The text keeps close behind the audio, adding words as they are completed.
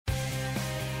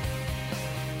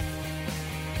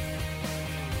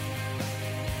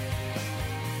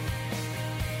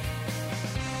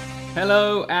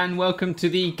Hello and welcome to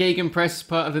the Gegenpress,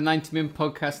 part of the 90 Min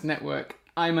Podcast Network.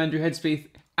 I'm Andrew Headspeeth.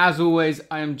 As always,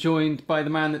 I am joined by the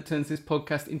man that turns this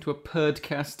podcast into a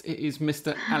perdcast. It is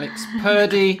Mr. Alex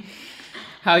Purdy.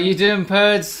 How you doing,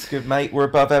 Perds? Good, mate. We're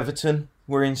above Everton.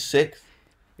 We're in 6th.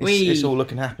 It's all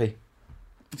looking happy.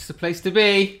 It's the place to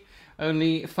be.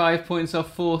 Only 5 points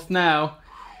off 4th now.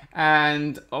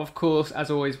 And, of course,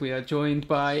 as always, we are joined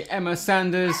by Emma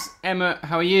Sanders. Emma,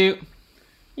 how are you?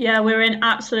 Yeah, we're in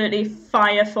absolutely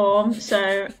fire form,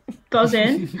 so buzz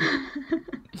in.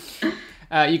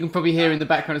 You can probably hear in the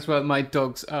background as well, my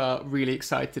dogs are really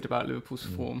excited about Liverpool's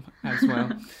form as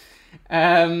well.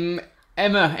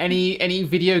 Emma, any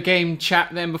video game chat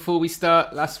then before we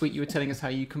start? Last week you were telling us how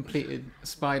you completed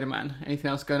Spider-Man.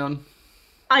 Anything else going on?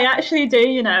 I actually do,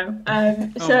 you know.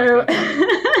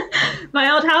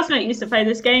 My old housemate used to play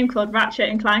this game called Ratchet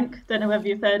and Clank. Don't know whether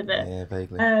you've heard of it. Yeah,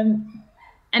 vaguely.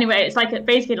 Anyway, it's like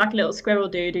basically like a little squirrel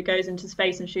dude who goes into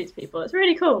space and shoots people. It's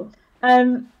really cool.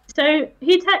 So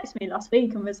he texted me last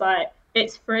week and was like,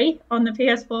 it's free on the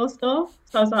PS4 store.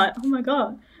 So I was like, oh my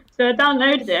God. So I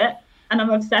downloaded it and I'm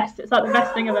obsessed. It's like the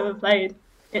best thing I've ever played.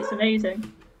 It's amazing.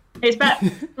 It's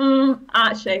better.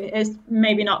 Actually, it's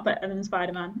maybe not better than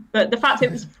Spider-Man. But the fact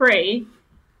it was free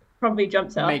probably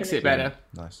jumps it up. Makes it better.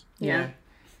 Nice. Yeah.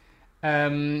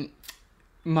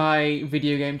 My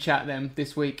video game chat then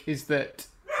this week is that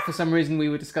for some reason we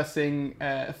were discussing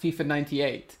FIFA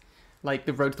 98, like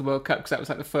the Road to the World Cup, because that was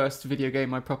like the first video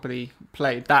game I properly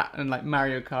played. That and like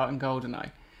Mario Kart and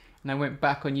GoldenEye. And I went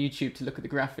back on YouTube to look at the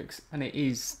graphics, and it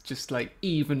is just like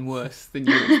even worse than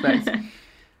you would expect.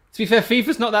 To be fair,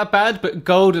 FIFA's not that bad, but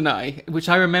GoldenEye, which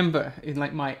I remember in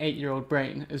like my 8-year-old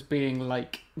brain as being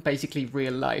like basically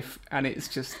real life, and it's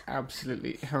just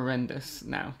absolutely horrendous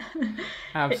now.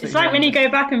 Absolutely it's like when you go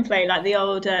back and play like the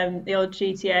old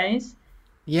GTAs.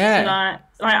 Yeah.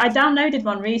 So like I downloaded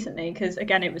one recently because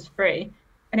again it was free,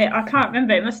 and I can't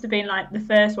remember. It must have been like the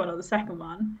first one or the second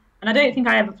one, and I don't think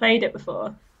I ever played it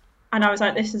before. And I was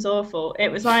like, this is awful. It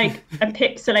was like a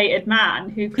pixelated man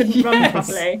who couldn't run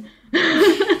properly.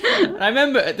 I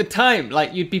remember at the time,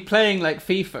 like you'd be playing like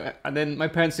FIFA, and then my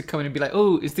parents would come in and be like,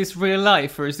 "Oh, is this real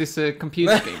life or is this a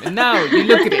computer game?" And now you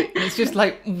look at it, and it's just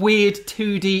like weird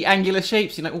 2D angular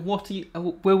shapes. You're like, "What are you?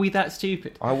 Were we that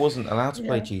stupid?" I wasn't allowed to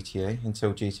play GTA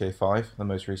until GTA 5, the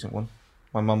most recent one.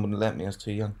 My mum wouldn't let me. I was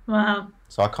too young. Wow.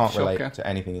 So I can't Shocker. relate to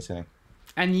anything you're saying.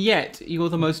 And yet, you're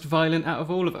the most violent out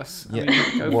of all of us. Yeah. I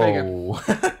mean, go Whoa.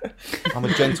 I'm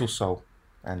a gentle soul,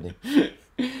 Andy.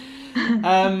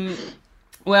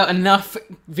 Well, enough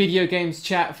video games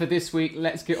chat for this week.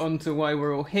 Let's get on to why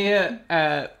we're all here.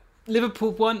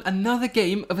 Liverpool won another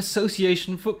game of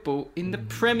association football in the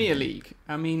Premier League.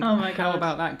 I mean, Oh my how God.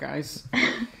 about that, guys?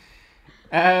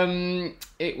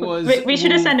 It was. We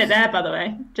should have ended it there, by the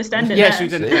way. Just end it Yes,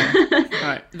 there. we did. Yeah. All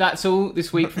right, that's all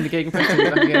this week from the Gegenpress. We'll be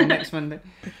back again next Monday.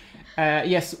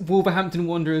 Yes, Wolverhampton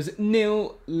Wanderers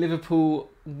 0, Liverpool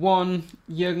 1.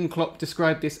 Jurgen Klopp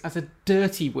described this as a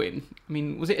dirty win. I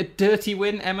mean, was it a dirty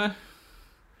win, Emma?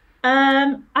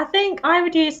 I think I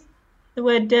would use the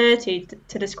word dirty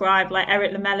to describe like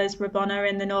Eric Lamella's Rabona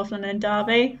in the North London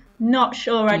derby. Not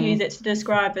sure I'd use it to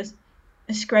describe a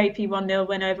scrapey 1-0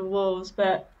 win over Wolves,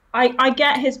 but I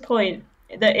get his point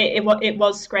that it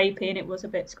was scrapey and it was a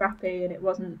bit scrappy and it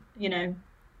wasn't,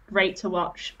 great to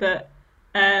watch, but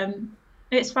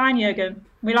it's fine, Jurgen.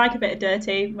 We like a bit of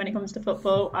dirty when it comes to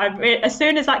football. As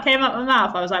soon as that came out my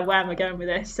mouth, I was like, where am I going with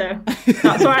this? So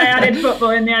that's why I added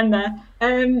football in the end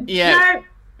there. Yeah. No,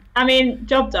 I mean,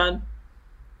 job done.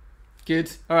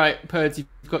 Good. All right, Perds, you've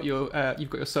got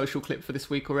your social clip for this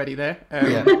week already there.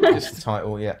 Yeah, Just the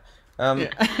title, yeah. yeah.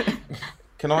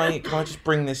 Can I just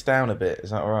bring this down a bit? Is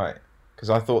that all right?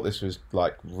 Because I thought this was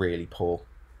like really poor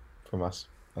from us,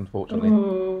 unfortunately.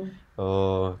 Ooh.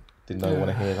 Oh, did not want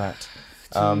to hear that.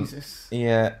 Jesus.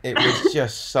 Yeah, it was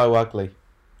just so ugly.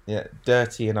 Yeah,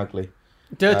 dirty and ugly.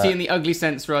 Dirty in the ugly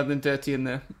sense rather than dirty in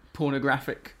the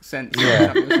pornographic sense.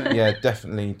 Yeah, yeah,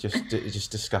 definitely just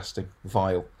disgusting,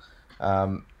 vile.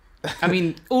 I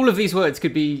mean, all of these words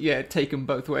could be taken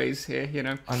both ways here.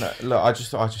 I know. Look, I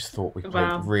just thought we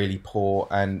played really poor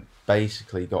and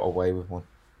basically got away with one.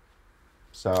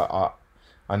 So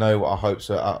I know our hopes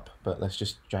are up, but let's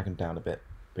just drag them down a bit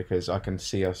because I can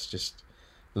see us just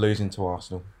losing to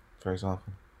Arsenal, for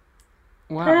example.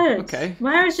 Wow. Good. Okay.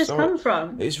 Where has this Sorry. come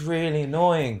from? It's really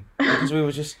annoying because we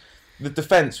were just the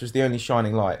defence was the only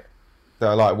shining light.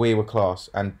 We were class,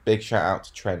 and big shout out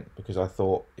to Trent because I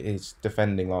thought his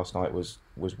defending last night was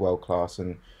world class,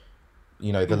 and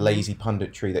the lazy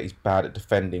punditry that he's bad at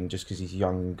defending just because he's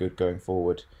young and good going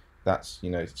forward. That's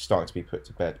starting to be put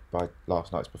to bed by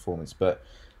last night's performance. But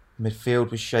Midfield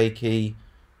was shaky,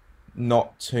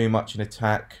 not too much in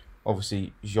attack.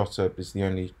 Obviously, Jota is the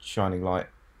only shining light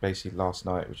basically last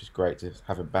night, which is great to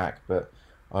have him back. But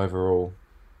overall,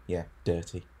 yeah,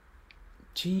 dirty.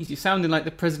 Jeez, you're sounding like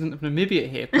the president of Namibia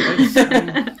here.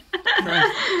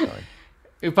 Sorry.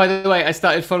 By the way, I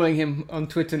started following him on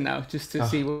Twitter now just to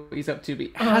see what he's up to. But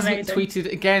he hasn't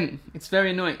tweeted again. It's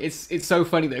very annoying. It's so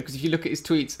funny though, because if you look at his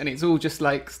tweets and it's all just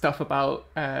like stuff about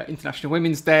International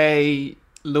Women's Day,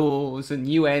 laws and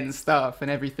UN stuff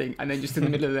and everything. And then just in the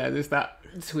middle of there's that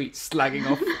tweet slagging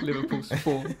off Liverpool's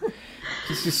form.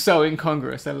 It's just so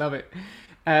incongruous. I love it.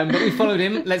 But we followed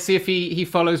him. Let's see if he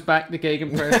follows back the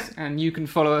Gegenpress. And you can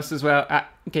follow us as well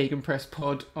at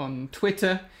GegenpressPod on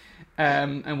Twitter.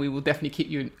 And we will definitely keep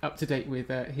you up to date with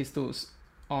his thoughts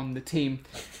on the team.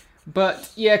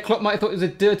 But yeah, Klopp might have thought it was a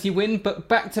dirty win, but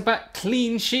back-to-back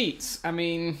clean sheets. I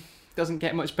mean, doesn't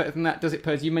get much better than that, does it,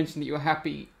 Pers? You mentioned that you were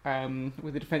happy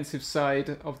with the defensive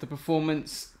side of the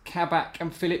performance. Kabak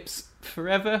and Phillips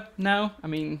forever now. I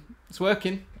mean, it's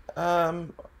working.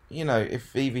 You know,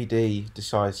 if EVD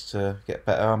decides to get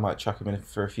better, I might chuck him in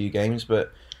for a few games.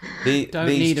 But these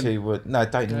two would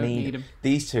don't need him.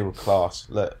 These two were class.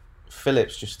 Look.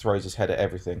 Phillips just throws his head at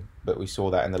everything, but we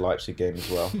saw that in the Leipzig game as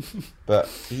well. But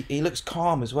he looks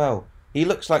calm as well. He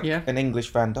looks like an English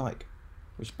Van Dijk,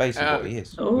 which is basically what he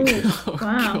is.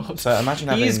 Wow. So imagine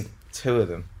having two of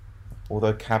them.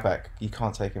 Although Kabak, you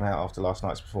can't take him out after last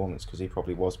night's performance because he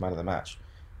probably was man of the match.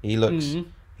 He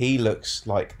looks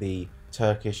like the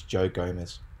Turkish Joe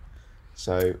Gomez.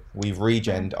 So we've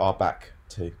regened our back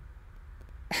too.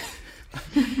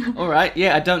 All right,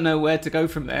 yeah, I don't know where to go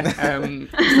from there.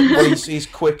 Well, he's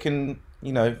quick and,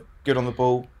 you know, good on the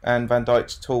ball, and Van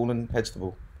Dijk's tall and heads the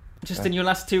ball. Just in your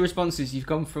last two responses, you've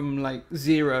gone from like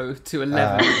 0 to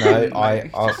 11. No,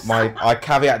 I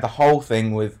caveat the whole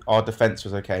thing with our defence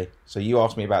was okay. So you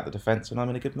asked me about the defence, and I'm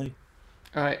in a good mood.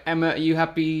 All right, Emma, are you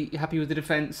happy with the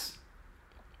defence?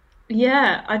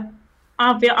 Yeah,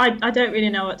 I don't really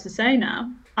know what to say now.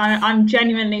 I'm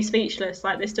genuinely speechless.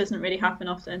 Like, this doesn't really happen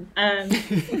often.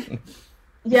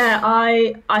 Yeah,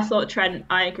 I thought Trent.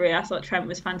 I agree. I thought Trent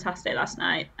was fantastic last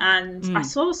night, and I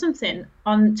saw something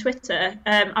on Twitter.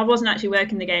 I wasn't actually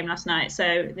working the game last night,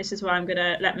 so this is why I'm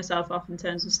gonna let myself off in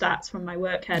terms of stats from my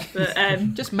work head. But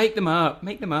just make them up.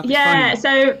 Make them up. Yeah.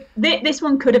 So this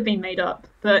one could have been made up,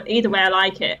 but either way, I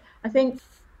like it. I think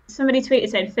somebody tweeted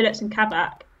saying Phillips and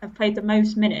Kabak have played the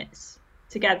most minutes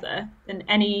together than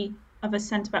any other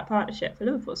centre-back partnership for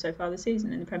Liverpool so far this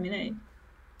season in the Premier League.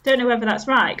 Don't know whether that's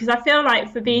right, because I feel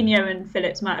like Fabinho and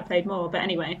Phillips might have played more, but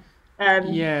anyway.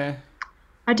 Yeah.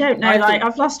 I don't know,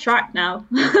 I've lost track now.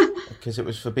 Because it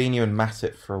was Fabinho and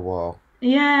Matip for a while.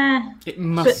 Yeah. It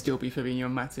must still be Fabinho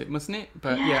and Matip, mustn't it?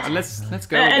 But yeah, let's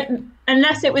go with it.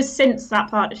 Unless it was since that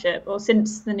partnership or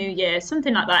since the new year,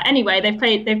 something like that. Anyway, they've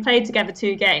played together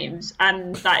 2 games,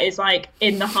 and that is like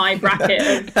in the high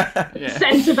bracket of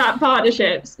centre-back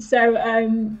partnerships. So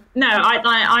no,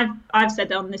 I've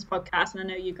said on this podcast, and I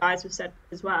know you guys have said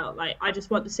as well. Like, I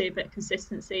just want to see a bit of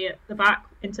consistency at the back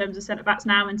in terms of centre-backs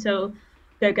now until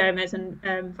Joe Gomez and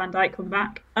Van Dijk come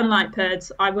back. Unlike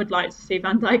Purds, I would like to see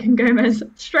Van Dijk and Gomez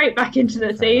straight back into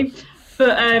the team.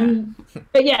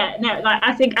 But yeah, no, like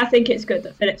I think it's good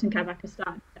that Phillips and Kabak are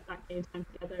starting to get that game time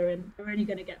together, and they're only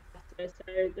going to get better.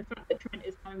 So the fact that Trent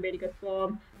is now in really good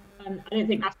form, I don't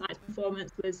think last night's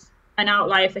performance was an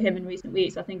outlier for him in recent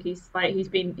weeks. I think he's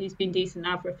been decent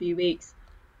now for a few weeks.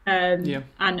 And I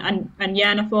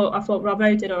thought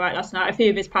Robbo did all right last night. A few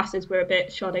of his passes were a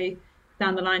bit shoddy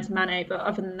down the line to Mane, but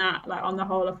other than that, like on the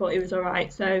whole, I thought he was all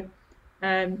right. So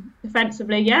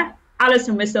defensively, yeah,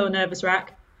 Alisson was still a nervous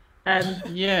wreck. But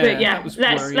yeah,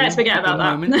 let's forget about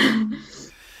that.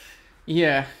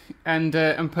 Yeah, and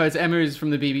Purds, Emma is from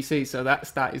the BBC, so that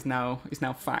stat is now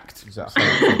fact. Exactly.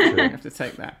 You have to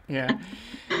take that. Yeah.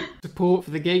 Support for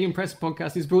the Gegenpress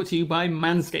podcast is brought to you by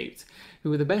Manscaped,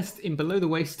 who are the best in below the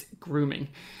waist grooming.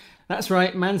 That's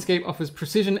right, Manscaped offers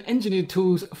precision engineered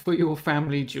tools for your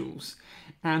family jewels.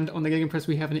 And on the Gegenpress,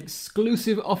 we have an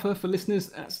exclusive offer for listeners.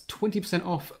 That's 20%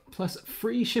 off plus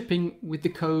free shipping with the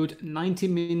code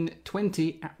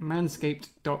 90min20 at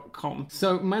manscaped.com.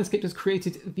 So Manscaped has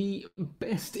created the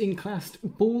best-in-class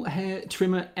ball hair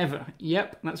trimmer ever.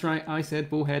 Yep, that's right, I said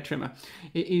ball hair trimmer.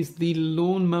 It is the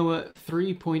Lawnmower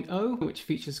 3.0, which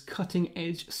features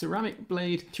cutting-edge ceramic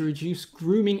blade to reduce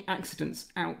grooming accidents.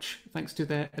 Ouch, thanks to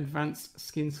their advanced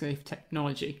skin-safe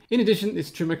technology. In addition,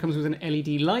 this trimmer comes with an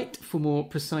LED light for more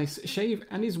precise shave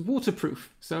and is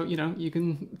waterproof. So, you know, you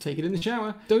can take it in the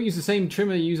shower. Don't don't use the same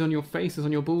trimmer you use on your face as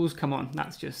on your balls. Come on,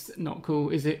 that's just not cool,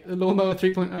 is it? The Lawnmower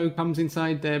 3.0 comes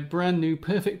inside their brand new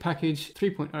Perfect Package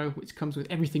 3.0, which comes with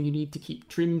everything you need to keep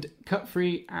trimmed,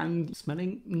 cut-free, and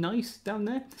smelling nice down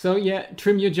there. So yeah,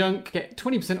 trim your junk, get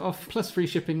 20% off plus free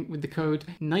shipping with the code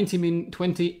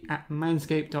 90min20 at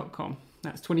manscaped.com.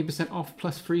 That's 20% off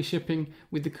plus free shipping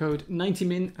with the code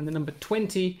 90min and the number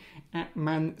 20 at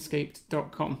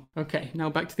manscaped.com. Okay,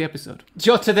 now back to the episode.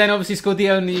 Jota then obviously scored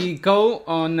the only goal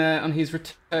on his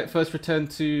first return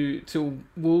to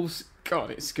Wolves. God,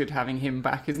 it's good having him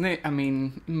back, isn't it? I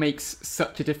mean, it makes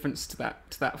such a difference to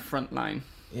that front line.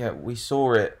 Yeah, we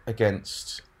saw it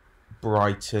against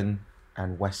Brighton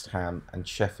and West Ham and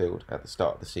Sheffield at the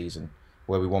start of the season,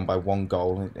 where we won by 1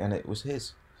 goal and it was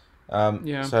his.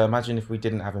 So imagine if we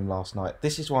didn't have him last night.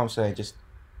 This is why I'm saying just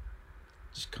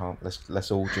can't.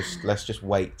 Let's just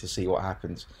wait to see what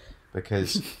happens,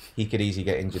 because he could easily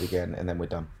get injured again and then we're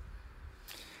done.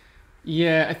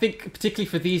 Yeah, I think particularly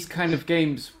for these kind of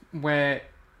games where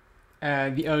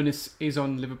the onus is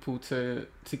on Liverpool to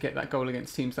get that goal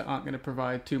against teams that aren't going to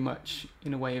provide too much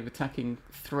in a way of attacking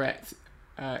threat,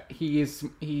 he is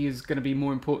going to be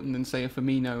more important than, say, a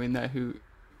Firmino in there, who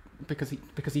because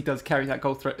he does carry that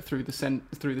goal threat through the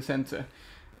centre.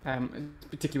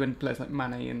 Particularly when players like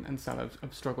Mane and Salah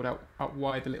have struggled out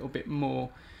wide a little bit more.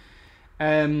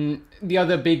 The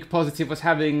other big positive was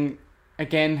having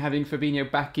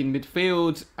Fabinho back in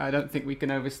midfield. I don't think we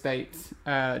can overstate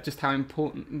just how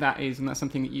important that is, and that's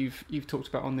something that you've talked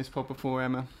about on this pod before,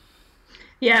 Emma.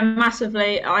 Yeah,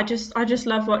 massively. I just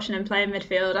love watching him play in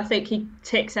midfield. I think he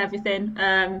ticks everything.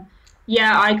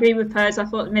 Yeah, I agree with Pers. I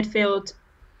thought the midfield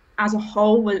as a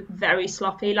whole was very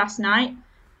sloppy last night.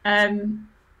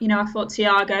 I thought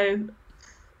Thiago,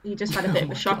 he just had a bit of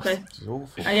a shocker.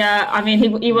 Yeah, I mean,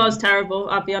 he was terrible,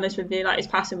 I'll be honest with you. Like, his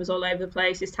passing was all over the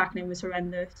place, his tackling was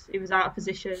horrendous, he was out of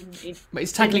position. But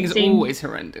his tackling is always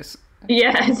horrendous.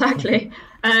 Yeah, exactly.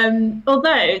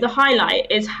 Although the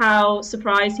highlight is how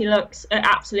surprised he looks at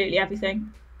absolutely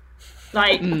everything.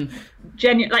 Like,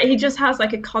 like, he just has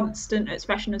like a constant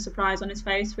expression of surprise on his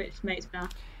face, which makes me laugh.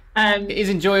 It is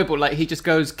enjoyable. Like, he just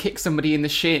goes kick somebody in the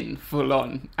shin full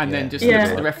on, and then just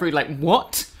looks at the referee like,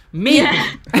 "What? Me?" Yeah.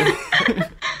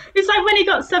 It's like when he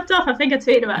got subbed off. I think I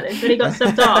tweeted about this. When he got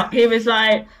subbed off, he was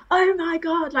like, "Oh my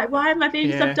god! Like, why am I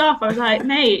being subbed off?" I was like,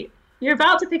 "Mate, you're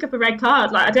about to pick up a red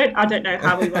card. Like, I don't know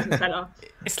how he wasn't sent off."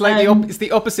 It's like it's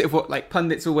the opposite of what like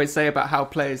pundits always say about how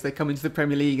players, they come into the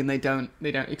Premier League and they don't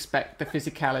expect the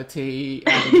physicality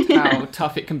and how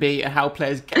tough it can be, and how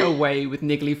players get away with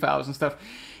niggly fouls and stuff.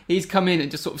 He's come in and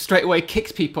just sort of straight away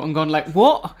kicked people and gone like,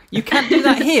 "What? You can't do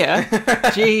that here?"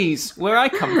 Jeez, where I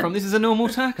come from, this is a normal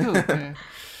tackle.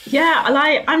 Yeah,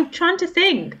 like, I'm trying to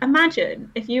think. Imagine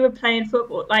if you were playing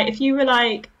football, like if you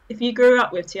grew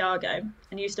up with Thiago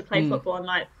and used to play football in,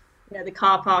 like, the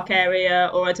car park area,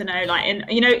 or I don't know, like in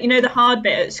the hard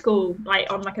bit at school, like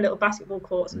on like a little basketball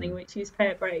court or something, which you used to play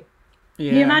at break. Yeah.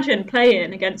 Can you imagine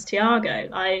playing against Thiago?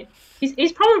 Like,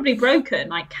 he's probably broken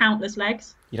like countless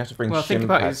legs. You'd have to bring shin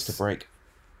pads to break.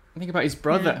 Think about his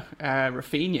brother,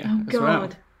 Rafinha, as well.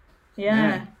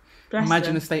 Yeah.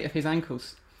 Imagine the state of his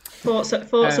ankles. Thoughts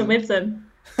are with them.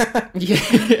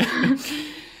 Yeah.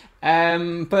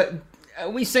 But are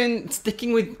we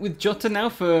sticking with Jota now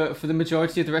for the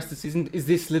majority of the rest of the season? Is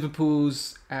this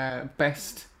Liverpool's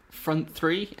best front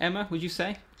three, Emma, would you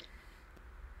say?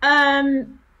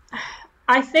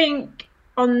 I think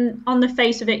on the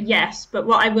face of it, yes. But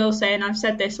what I will say, and I've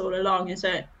said this all along, is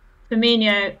that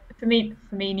Firmino,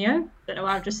 don't know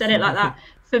why I've just said it like that.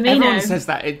 Firmino. Everyone says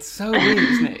that. It's so weird,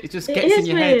 isn't it? It just gets in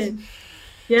your head.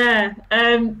 Yeah.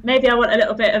 Maybe I want a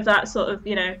little bit of that sort of,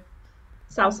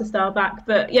 salsa style back.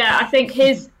 But yeah, I think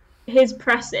his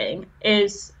pressing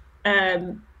is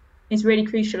really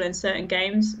crucial in certain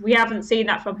games. We haven't seen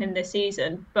that from him this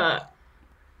season, but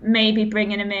maybe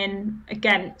bringing him in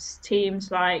against teams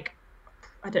like,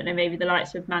 I don't know, maybe the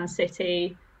likes of Man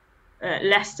City,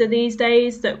 Leicester these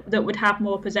days, that would have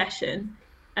more possession.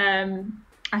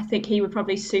 I think he would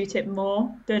probably suit it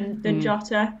more than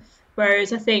Jota.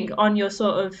 Whereas I think on your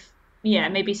sort of,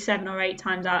 maybe 7 or 8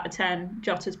 times out of 10,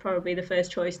 Jota's probably the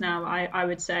first choice now, I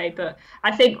would say. But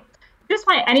I think just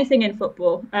like anything in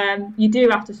football, you do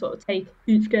have to sort of take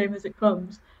each game as it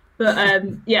comes. But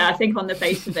I think on the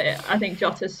face of it, I think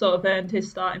Jota's sort of earned his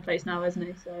starting place now, hasn't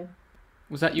he? So.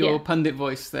 Was that your pundit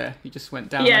voice there? You just went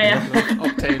down a couple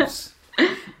of octaves.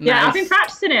 Nice. Yeah, I've been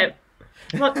practicing it.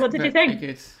 What did you think?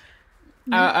 Good.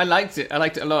 I liked it. I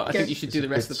liked it a lot. I think you should do the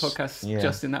rest of the podcast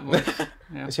just in that voice.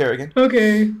 Yeah. Let's hear it again.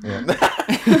 Okay.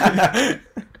 Yeah.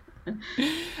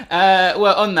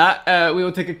 Well, on that, we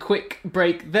will take a quick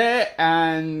break there,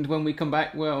 and when we come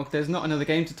back, well, there's not another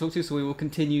game to talk to, so we will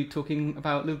continue talking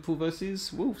about Liverpool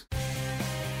versus Wolves.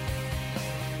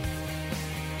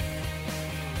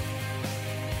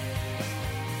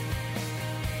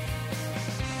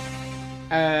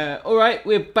 All right,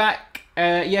 we're back.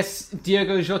 Yes,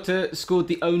 Diogo Jota scored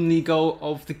the only goal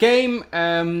of the game.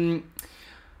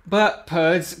 But,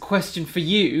 Purds, question for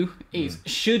you is,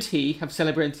 should he have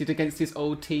celebrated against his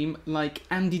old team like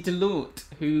Andy Delort,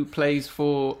 who plays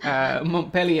for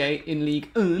Montpellier in Ligue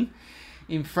 1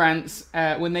 in France?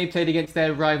 When they played against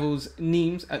their rivals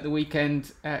Nimes at the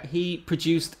weekend, he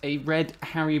produced a red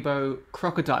Haribo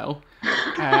crocodile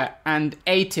and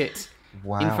ate it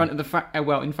in front of the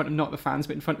in front of not the fans,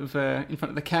 but in front of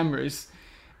the cameras,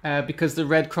 because the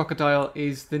red crocodile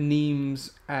is the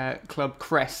Nimes club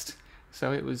crest.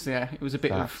 So it was a bit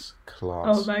That's of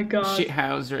class. Oh my god,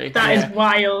 shithousery. that is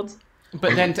wild.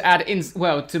 But then to add in,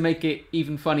 to make it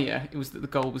even funnier, it was that the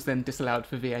goal was then disallowed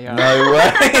for VAR. No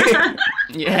way.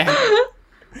 Yeah.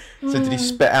 So did he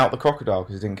spit out the crocodile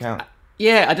because it didn't count?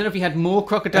 Yeah, I don't know if he had more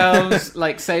crocodiles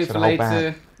saved So for the whole later.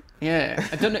 bag. Yeah,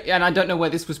 I don't know, and I don't know where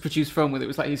this was produced from. Whether it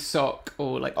was like his sock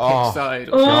or like Oh. hip side.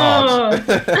 Or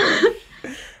something.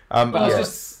 Oh, But it's Yeah,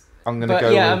 just, I'm gonna but go.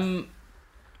 yeah, with...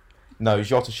 No,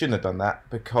 Jota shouldn't have done that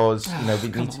because we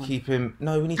come need to on. keep him.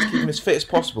 No, we need to keep him as fit as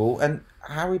possible, and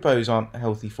Haribos aren't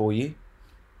healthy for you.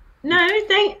 no,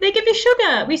 they give you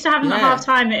sugar. We used to have them at Yeah. half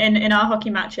time in our hockey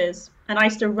matches, and I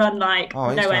used to run like Oh, I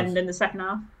used no to have- end in the second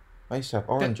half. I used to have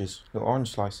oranges, little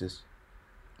orange slices.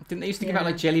 didn't they used to give out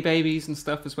like jelly babies and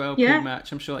stuff as well Yeah.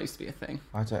 pre-match? I'm sure that used to be a thing.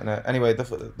 I don't know. Anyway,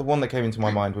 the one that came into my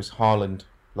mind was Haaland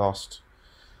last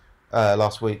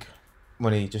week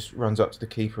when he just runs up to the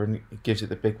keeper and he gives it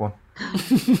the big one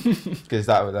because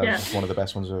that was Yeah. just one of the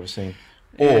best ones I've ever seen.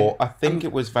 Yeah. Or I think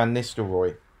it was Van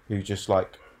Nistelrooy who just or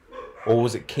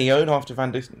was it Keown after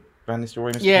Van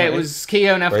Nistelrooy? Missed Yeah, the it penalty? was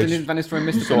Keown after Where he Van Nistelrooy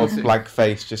missed the Sort of penalty. blank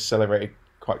face, just celebrated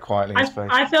quite quietly in his face.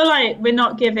 I feel like we're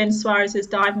not giving Suarez's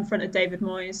dive in front of David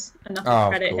Moyes enough Oh, of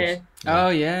credit course. here. Oh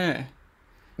yeah,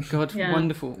 God, Yeah.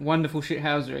 wonderful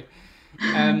shithousery.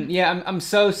 Yeah, I'm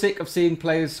so sick of seeing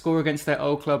players score against their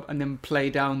old club and then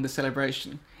play down the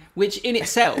celebration, which in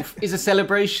itself is a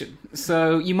celebration.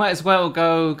 So you might as well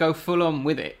go full on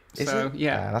with it. Is So it?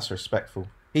 yeah, That's respectful.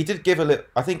 He did give a little.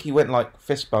 I think he went like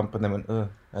fist bump and then went, ugh,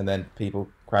 and then people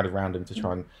crowded around him to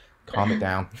try and calm it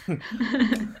down.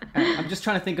 I'm just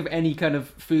trying to think of any kind of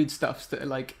foodstuffs that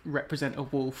like represent a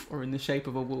wolf or in the shape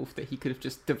of a wolf that he could have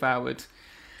just devoured.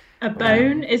 A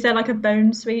bone? Is there like a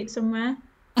bone sweet somewhere?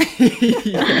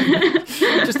 Yeah.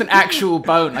 Just an actual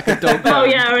bone, like a dog bone. Oh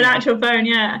yeah, or an actual bone.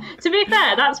 Yeah. To be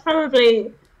fair, that's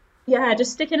probably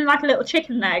just sticking like a little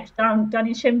chicken leg down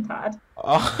your shin pad.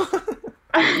 Oh.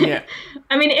 Yeah.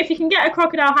 I mean, if you can get a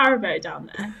crocodile Haribo down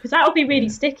there, because that would be really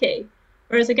sticky.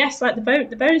 Whereas I guess like the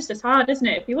bone's just hard, isn't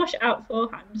it? If you wash it out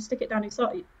beforehand, just stick it down your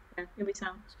sock, you'll be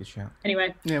sound. That's a good shout.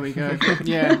 Anyway. There we go.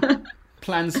 Yeah.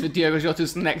 Plans for Diogo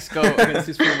Jota's next goal against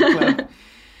his former club.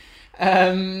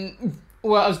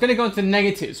 Well, I was going to go on to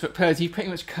negatives, but Pers, you've pretty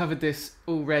much covered this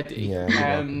already.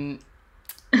 Yeah,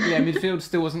 Midfield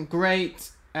still wasn't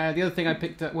great. The other thing I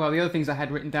picked up, the other things I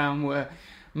had written down were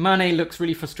Mane looks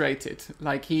really frustrated.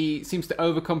 Like, he seems to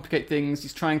overcomplicate things.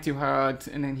 He's trying too hard,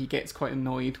 and then he gets quite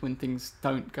annoyed when things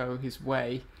don't go his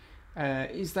way.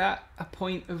 Is that a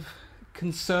point of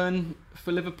concern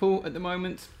for Liverpool at the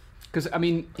moment? Because, I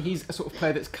mean, he's a sort of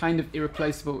player that's kind of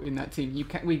irreplaceable in that team.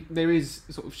 There is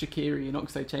sort of Shaqiri and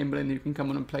Oxlade-Chamberlain who can come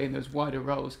on and play in those wider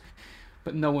roles,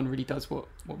 but no one really does what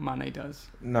Mane does.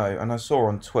 No, and I saw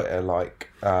on Twitter,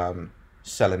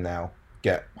 sell him now,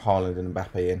 get Haaland and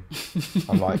Mbappe in.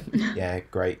 I'm like, yeah,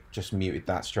 great, just muted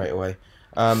that straight away.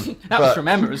 That was from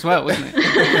Emma as well, wasn't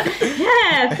it?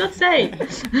 Yeah, God's sake.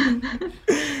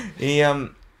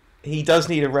 He does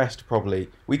need a rest, probably.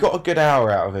 We got a good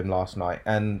hour out of him last night,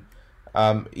 and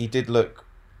he did look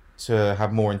to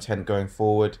have more intent going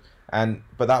forward.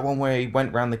 But that one where he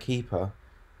went round the keeper,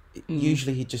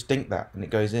 usually he'd just dink that and it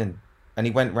goes in. And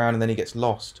he went round and then he gets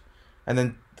lost. And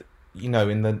then,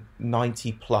 in the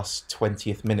 90 plus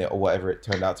 20th minute or whatever it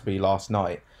turned out to be last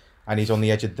night, and he's on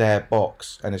the edge of their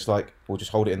box, and it's like, we'll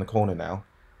just hold it in the corner now.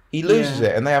 He loses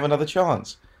it and they have another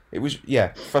chance. It was,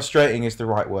 frustrating is the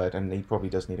right word, and he probably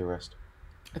does need a rest.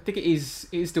 I think it is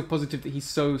still positive that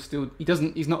he's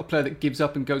not a player that gives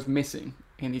up and goes missing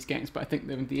in these games, but I think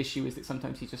the issue is that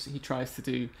sometimes he tries to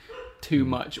do too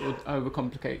much or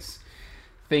overcomplicates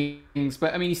things.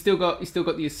 But I mean, he's still got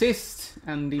the assist,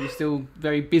 and he was still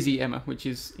very busy, Emma, which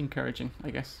is encouraging, I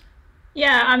guess.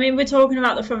 Yeah, I mean, we're talking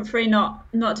about the front three not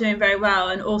doing very well,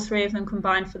 and all three of them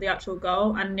combined for the actual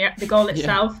goal. And the goal Yeah.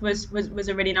 itself was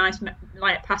a really nice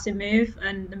like passing move,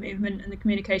 and the movement and the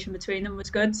communication between them was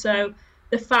good. So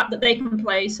the fact that they can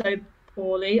play so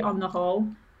poorly on the whole,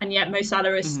 and yet Mo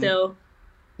Salah is Hmm. still,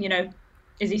 you know,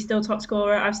 is he still top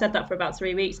scorer? I've said that for about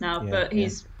 3 weeks now, Yeah, but yeah.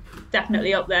 he's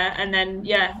definitely up there. And then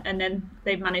and then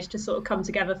they've managed to sort of come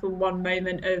together for one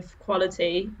moment of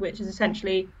quality, which is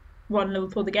essentially won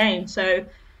Liverpool the game. So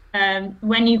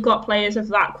when you've got players of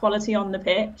that quality on the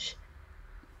pitch,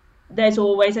 there's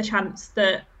always a chance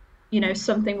that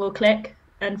something will click.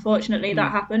 Unfortunately, that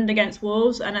Mm. happened against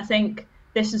Wolves, and I think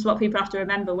this is what people have to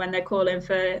remember when they're calling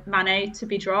for Mane to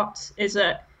be dropped: is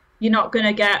that you're not going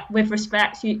to get, with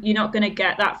respect, you're not going to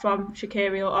get that from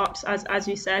Shaqiri or Ox, as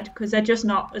you said, because they're just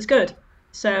not as good.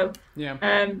 So Yeah.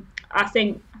 I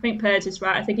think Purds is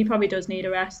right. I think he probably does need a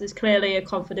rest. There's clearly a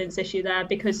confidence issue there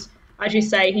because, as you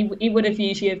say, he would have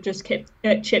usually have just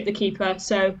chipped the keeper.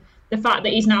 So the fact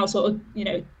that he's now sort of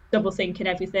double thinking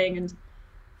everything, and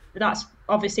that's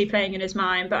obviously playing in his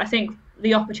mind. But I think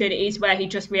the opportunities where he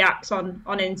just reacts on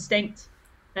instinct,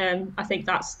 I think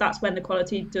that's when the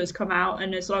quality does come out.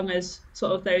 And as long as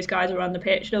sort of those guys are on the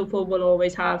pitch, Liverpool will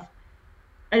always have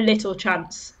a little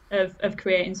chance of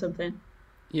creating something.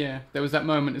 Yeah, there was that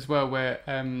moment as well where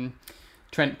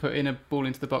Trent put in a ball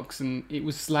into the box and it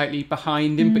was slightly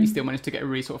behind him, but he still managed to get a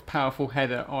really sort of powerful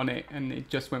header on it, and it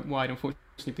just went wide,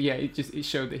 unfortunately. But yeah, it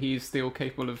showed that he is still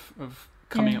capable of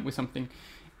coming up with something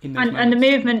in those And moments.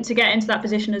 the movement to get into that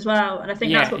position as well. And I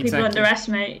think that's what people exactly.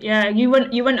 underestimate. Yeah, you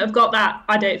wouldn't have got that,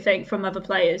 I don't think, from other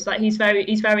players. Like he's very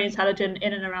intelligent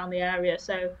in and around the area.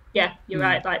 So yeah, you're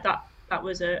right. Like that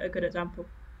was a good example.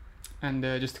 And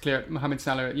just to clear up, Mohamed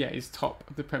Salah, is top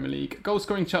of the Premier League. Goal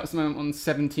scoring charts at the moment on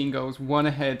 17 goals, one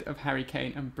ahead of Harry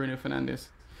Kane and Bruno Fernandes.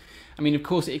 I mean, of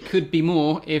course, it could be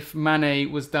more if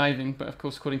Mane was diving, but of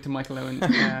course, according to Michael Owen,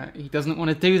 he doesn't want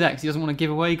to do that because he doesn't want to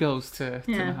give away goals to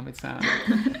Mohamed Salah,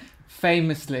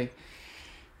 famously.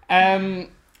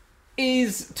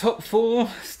 Is top four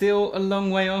still a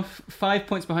long way off? 5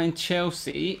 points behind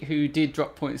Chelsea, who did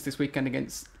drop points this weekend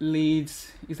against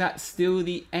Leeds. Is that still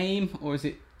the aim, or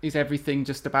is everything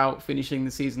just about finishing the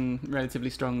season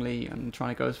relatively strongly and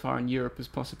trying to go as far in Europe as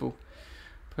possible?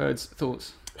 Perd's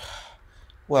thoughts?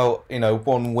 Well,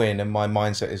 one win and my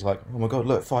mindset is like, oh my god,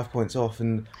 look, 5 points off,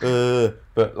 and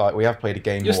but like we have played a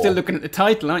game. You're more. still looking at the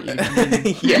title, aren't you? I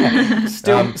mean, Yeah,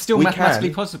 still we mathematically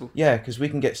can. possible. Yeah, because we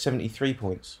can get 73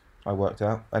 points. I worked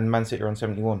out, and Man City are on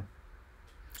 71.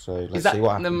 So let's see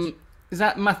what happens. Is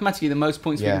that mathematically the most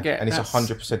points we can get? And it's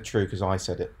 100% true because I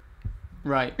said it.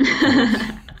 Right.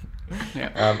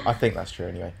 Yeah. I think that's true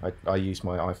anyway. I use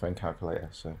my iPhone calculator,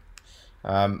 so.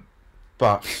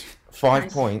 But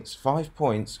 5 Nice. 5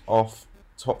 points off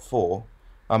top four.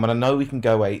 And I know we can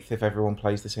go 8th if everyone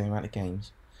plays the same amount of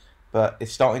games, but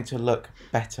it's starting to look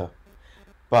better.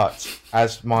 But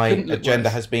as my agenda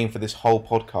has been for this whole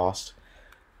podcast,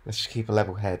 let's just keep a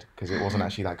level head because it wasn't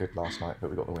actually that good last night,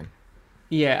 but we got the win.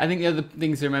 Yeah, I think the other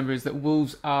things to remember is that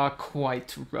Wolves are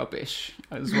quite rubbish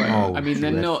as well. Oh, I mean, they're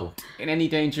dreadful. not in any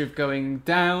danger of going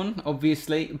down,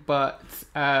 obviously, but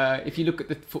if you look at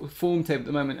the form table at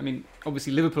the moment, I mean,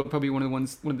 obviously Liverpool are probably one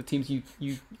of the teams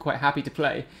you quite happy to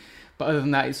play, but other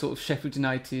than that, it's sort of Sheffield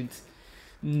United,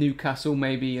 Newcastle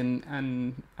maybe,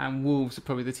 and Wolves are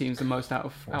probably the teams the most out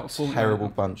of form. Terrible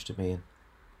bunch to be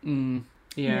in.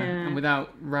 Yeah, and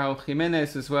without Raul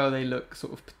Jimenez as well, they look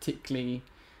sort of particularly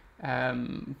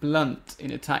blunt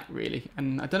in attack, really.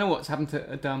 And I don't know what's happened to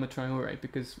Adama Traore,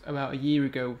 because about a year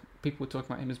ago, people were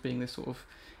talking about him as being this sort of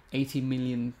 £80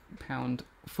 million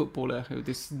footballer, who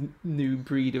this new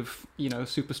breed of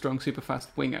super strong, super fast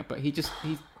winger. But he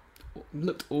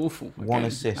looked awful. One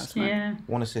assist. Yeah.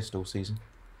 One assist all season.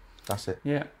 That's it.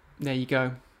 Yeah, there you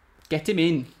go. Get him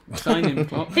in. Sign him,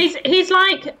 Klopp. He's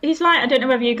like I don't know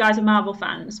whether you guys are Marvel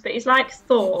fans, but he's like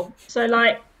Thor. So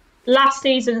like last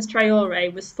season's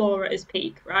Traore was Thor at his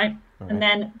peak, right? And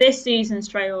then this season's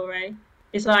Traore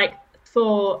is like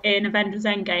Thor in Avengers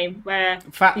Endgame, where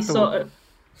he's sort of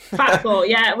Fat Thor,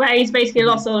 yeah, where he's basically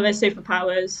lost all of his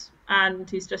superpowers and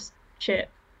he's just shit.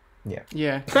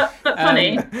 Yeah. But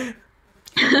funny.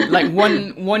 Like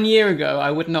one year ago,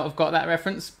 I would not have got that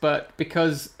reference, but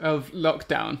because of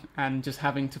lockdown and just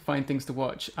having to find things to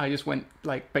watch, I just went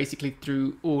basically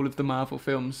through all of the Marvel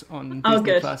films on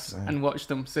Disney Plus and watched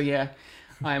them. So yeah,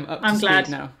 I'm up to speed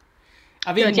now.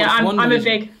 I've even watched one. I'm a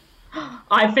big.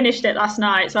 I finished it last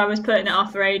night, so I was putting it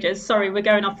off for ages. Sorry, we're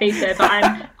going off pizza, but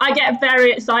I get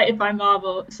very excited by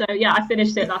Marvel. So yeah, I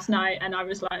finished it last night, and I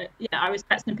was like, I was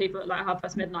texting people at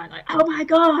like midnight, like, oh my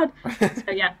god.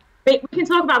 So yeah. We can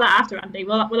talk about that after, Andy.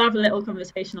 We'll have a little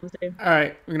conversation on Zoom. All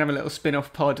right, we're gonna have a little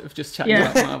spin-off pod of just chatting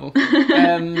Yeah. about Marvel.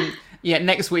 Yeah,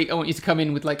 next week I want you to come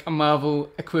in with like a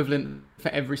Marvel equivalent for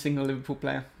every single Liverpool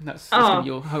player. That's gonna be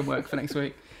your homework for next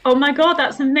week. Oh my god,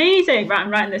 that's amazing! Right,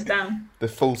 I'm writing this down. The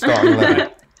full starting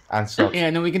 11 and subs. Yeah,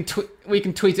 no, we can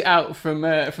tweet it out from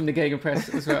the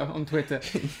Gegenpress as well on Twitter.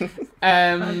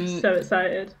 I'm so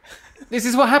excited. This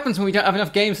is what happens when we don't have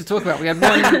enough games to talk about. We had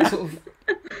one sort of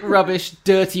rubbish,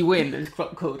 dirty win, as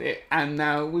Klopp called it, and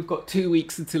now we've got 2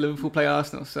 weeks until Liverpool play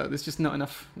Arsenal, so there's just not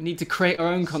enough. We need to create our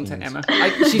own content, Emma.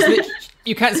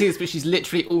 You can't see this, but she's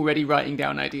literally already writing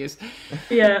down ideas.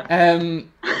 Yeah.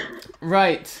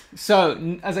 Right,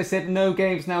 so, as I said, no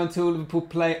games now until Liverpool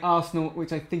play Arsenal,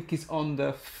 which I think is on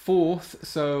the 4th,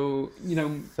 so,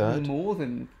 Third? more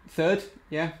than... Third,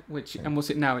 yeah, and what's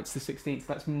it now? It's the 16th.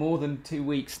 That's more than 2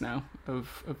 weeks now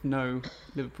of no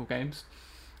Liverpool games.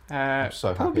 I'm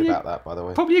so happy about that, by the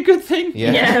way. Probably a good thing.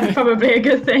 Yeah, probably a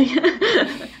good thing.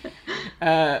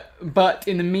 But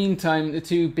in the meantime, the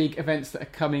two big events that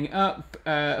are coming up.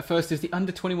 First is the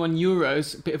Under-21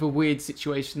 Euros. A bit of a weird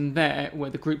situation there, where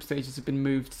the group stages have been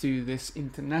moved to this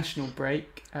international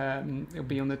break. It'll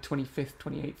be on the 25th,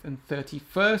 28th and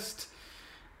 31st.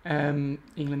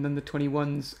 England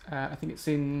Under-21s, I think it's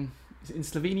in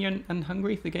Slovenia and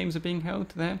Hungary. The games are being held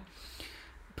there.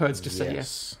 Purds just said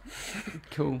yes.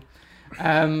 Cool.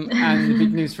 And the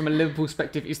big news from a Liverpool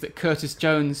perspective is that Curtis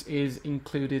Jones is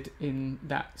included in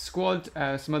that squad.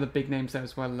 Some other big names there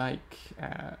as well, like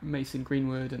Mason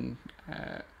Greenwood and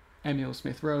Emile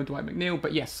Smith-Rowe, Dwight McNeil.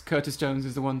 But yes, Curtis Jones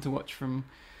is the one to watch from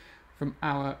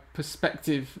our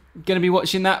perspective. Going to be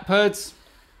watching that, Purds?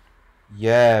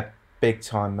 Yeah, big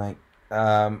time, mate.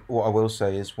 What I will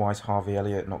say is, why has Harvey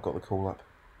Elliott not got the call up?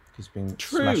 He's been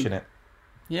smashing it.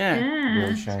 Yeah, Real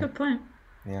that's shame. a good point.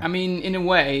 Yeah. I mean, in a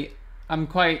way, I'm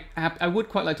quite happy. I would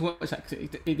quite like to watch that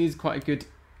because it is quite a good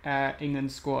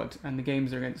England squad, and the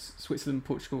games are against Switzerland,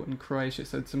 Portugal, and Croatia,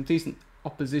 so some decent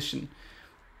opposition.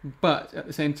 But at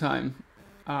the same time,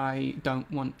 I don't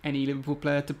want any Liverpool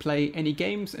player to play any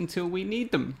games until we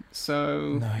need them.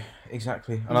 So No,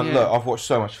 exactly. And I've watched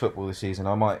so much football this season.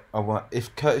 I might,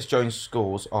 if Curtis Jones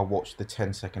scores, I'll watch the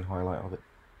 10-second highlight of it.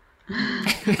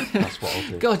 That's what I'll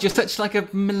do. God, you're such like a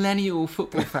millennial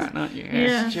football fan, aren't you?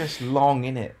 Yeah. It's just long,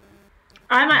 innit?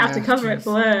 I might have to cover it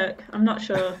for work. I'm not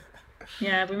sure.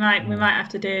 Yeah, we might have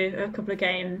to do a couple of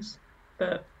games,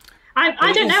 but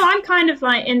I don't know. I'm kind of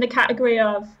like in the category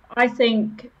of, I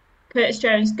think Curtis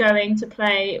Jones going to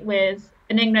play with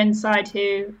an England side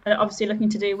who are obviously looking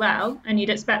to do well, and you'd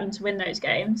expect them to win those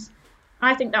games.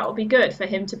 I think that will be good for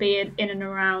him to be in and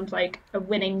around like a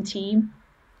winning team,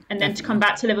 and then to come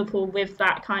back to Liverpool with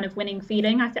that kind of winning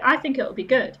feeling. I think it will be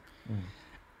good.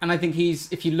 And I think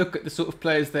if you look at the sort of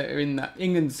players that are in that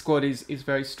England squad is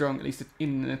very strong, at least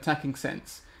in an attacking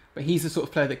sense. But he's the sort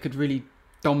of player that could really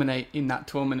dominate in that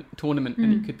tournament,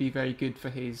 and it could be very good for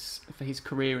his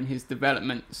career and his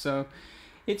development. So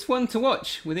it's one to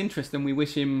watch with interest, and we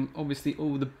wish him obviously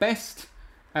all the best.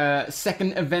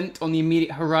 Second event on the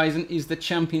immediate horizon is the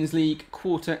Champions League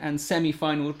quarter and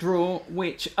semi-final draw,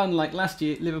 which, unlike last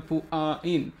year, Liverpool are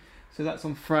in. So that's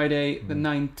on Friday the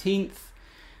 19th.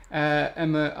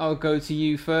 Emma, I'll go to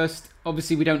you first.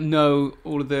 Obviously, we don't know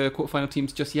all of the quarterfinal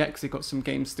teams just yet because they've got some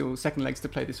games still, second legs to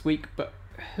play this week. But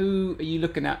who are you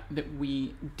looking at that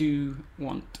we do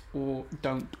want or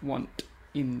don't want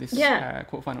in this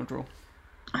quarterfinal draw?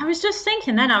 I was just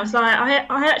thinking then, I was like,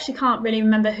 I actually can't really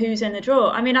remember who's in the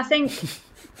draw. I mean, I think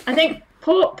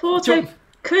Porto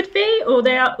could be, or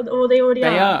they already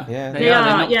are. They are. Yeah, They are. They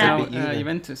knocked yeah. out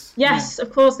Juventus. Yes,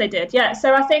 of course they did. Yeah,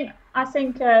 so I think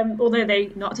although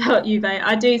they knocked out Juve,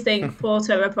 I do think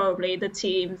Porto are probably the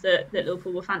team that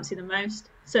Liverpool will fancy the most.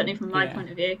 Certainly from my point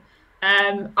of view.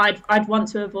 I'd want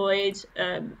to avoid.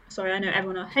 Sorry, I know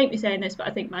everyone will hate me saying this, but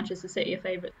I think Manchester City are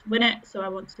favourites to win it, so I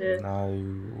want to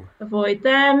avoid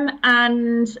them,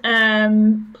 and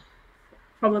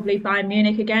probably Bayern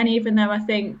Munich again. Even though I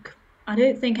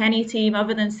don't think any team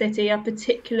other than City are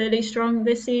particularly strong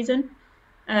this season.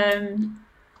 I'll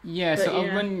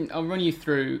run you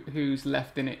through who's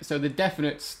left in it. So the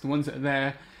definites, the ones that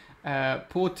are there,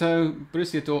 Porto,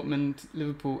 Borussia Dortmund,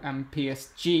 Liverpool, and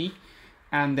PSG.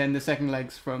 And then the second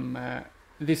legs from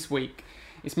this week,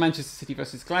 it's Manchester City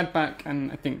versus Gladbach, and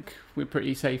I think we're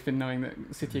pretty safe in knowing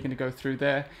that City are going to go through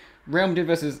there. Real Madrid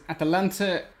versus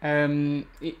Atalanta,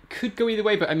 it could go either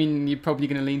way, but I mean, you're probably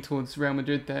going to lean towards Real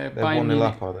Madrid there. They're 1-0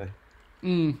 up, are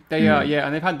they? They are, yeah,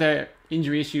 and they've had their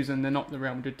injury issues, and they're not the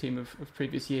Real Madrid team of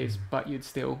previous years, but you'd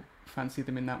still fancy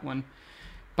them in that one.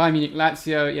 Bayern Munich,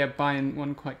 Lazio. Yeah, Bayern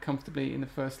won quite comfortably in the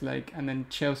first leg, and then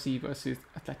Chelsea versus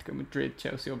Atletico Madrid.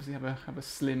 Chelsea obviously have a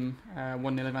slim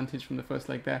 1-0 advantage from the first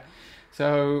leg there.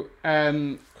 So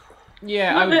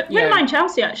yeah, wouldn't mind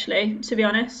Chelsea actually. To be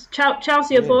honest,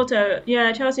 Chelsea or Porto.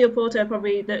 Yeah, Chelsea or Porto are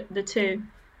probably the two.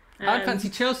 I'd fancy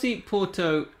Chelsea,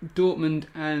 Porto, Dortmund,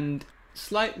 and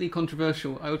slightly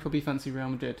controversial, I would probably fancy Real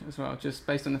Madrid as well, just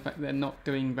based on the fact that they're not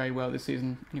doing very well this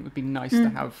season. And it would be nice to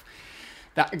have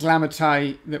that glamour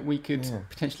tie that we could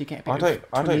potentially get a bit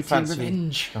of 2018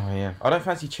 revenge. Oh yeah, I don't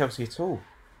fancy Chelsea at all.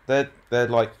 They're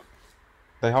like,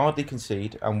 they hardly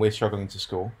concede, and we're struggling to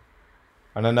score.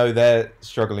 And I know they're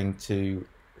struggling to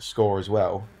score as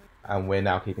well, and we're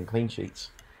now keeping clean sheets.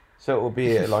 So it will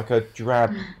be like a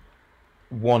drab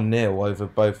 1-0 over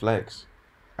both legs.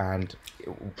 And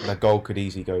the goal could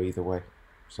easily go either way.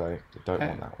 So I don't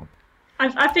want that one.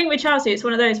 I think with Chelsea, it's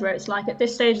one of those where it's like at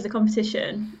this stage of the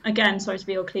competition, again, sorry to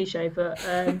be all cliche, but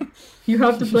you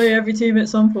have to play every team at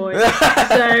some point.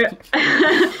 So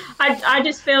I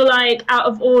just feel like out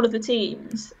of all of the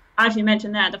teams, as you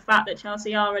mentioned there, the fact that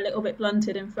Chelsea are a little bit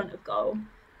blunted in front of goal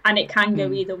and it can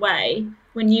go either way,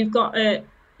 when you've got a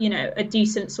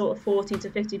decent sort of 40 to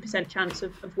 50% chance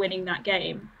of winning that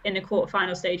game in the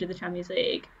quarterfinal stage of the Champions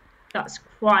League,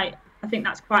 I think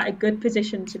that's quite a good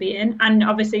position to be in. And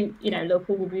obviously,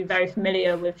 Liverpool will be very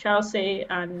familiar with Chelsea,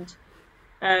 and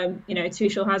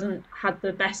Tuchel hasn't had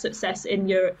the best success in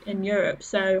Europe.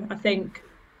 So I think,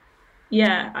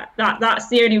 that's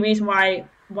the only reason why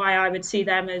I would see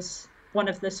them as one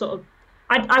of the sort of.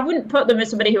 I wouldn't put them as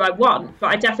somebody who I want, but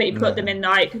I definitely put them in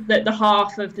like the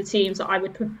half of the teams that I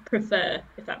would prefer,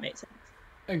 if that makes sense.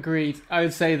 Agreed. I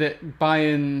would say that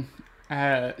Bayern,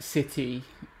 City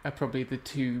are probably the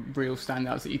two real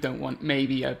standouts that you don't want.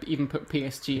 Maybe even put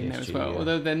PSG in there as well,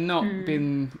 although they're not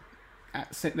been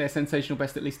at their sensational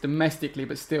best, at least domestically,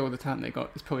 but still the talent they got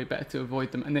is probably better to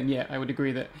avoid them. And then I would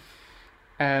agree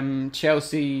that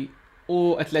Chelsea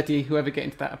or Atleti, whoever get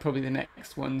into that, are probably the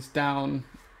next ones down.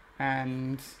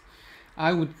 And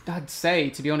I'd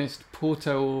say, to be honest,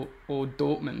 Porto or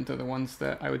Dortmund are the ones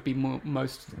that I would be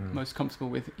most comfortable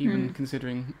with, even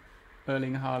considering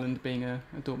Erling Haaland being a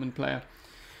Dortmund player.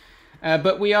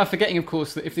 But we are forgetting, of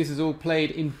course, that if this is all played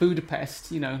in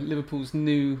Budapest, Liverpool's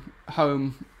new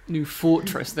home, new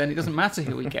fortress, then it doesn't matter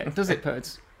who we get, does it,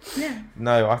 Perds? Yeah.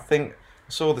 No, I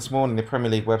saw this morning the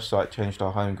Premier League website changed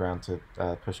our home ground to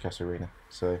Puskás Arena.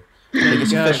 So I think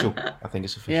it's official.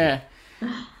 Yeah.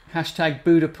 Hashtag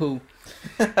Budapool.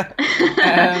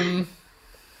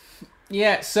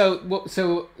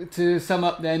 So to sum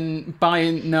up then,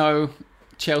 Bayern, no.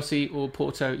 Chelsea or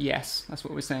Porto, yes. That's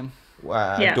what we're saying.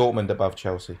 Dortmund above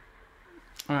Chelsea.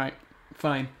 All right,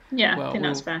 fine. Yeah, I think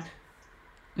that's fair.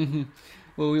 Mm-hmm.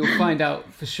 Well, we'll find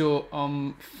out for sure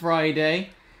on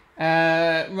Friday.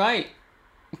 Right.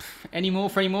 Any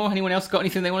more? Anyone else got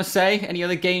anything they want to say? Any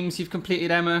other games you've completed,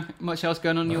 Emma? Much else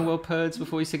going on in your world, Perds,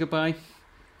 before we say goodbye?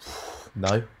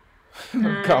 No.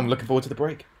 I'm looking forward to the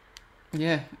break.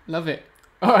 Yeah, love it.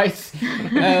 All right.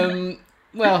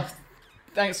 Well,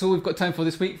 thanks all we've got time for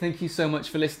this week. Thank you so much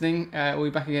for listening. We'll be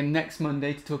back again next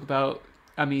Monday to talk about,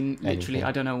 literally, anything.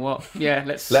 I don't know what. Yeah,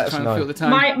 let's try and fill the time.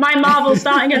 My Marvel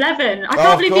starting 11. I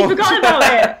can't believe you forgot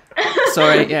about it.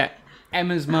 Sorry, yeah.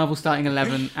 Emma's Marvel starting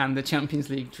 11 and the Champions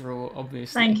League draw,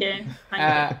 obviously. Thank you.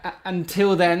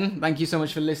 Until then, thank you so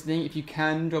much for listening. If you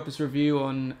can, drop us a review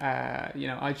on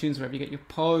iTunes, wherever you get your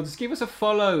pods. Give us a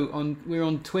follow. We're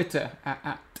on Twitter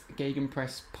at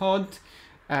GegenpressPod,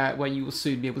 where you will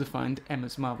soon be able to find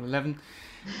Emma's Marvel 11.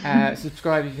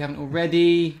 Subscribe if you haven't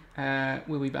already.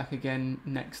 We'll be back again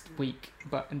next week.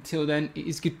 But until then, it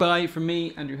is goodbye from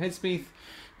me, Andrew Headspeeth.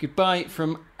 Goodbye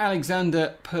from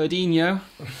Alexander Perdino.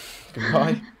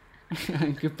 Goodbye.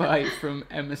 And goodbye from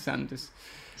Emma Sanders.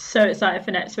 So excited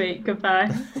for next week.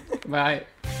 Goodbye. Bye.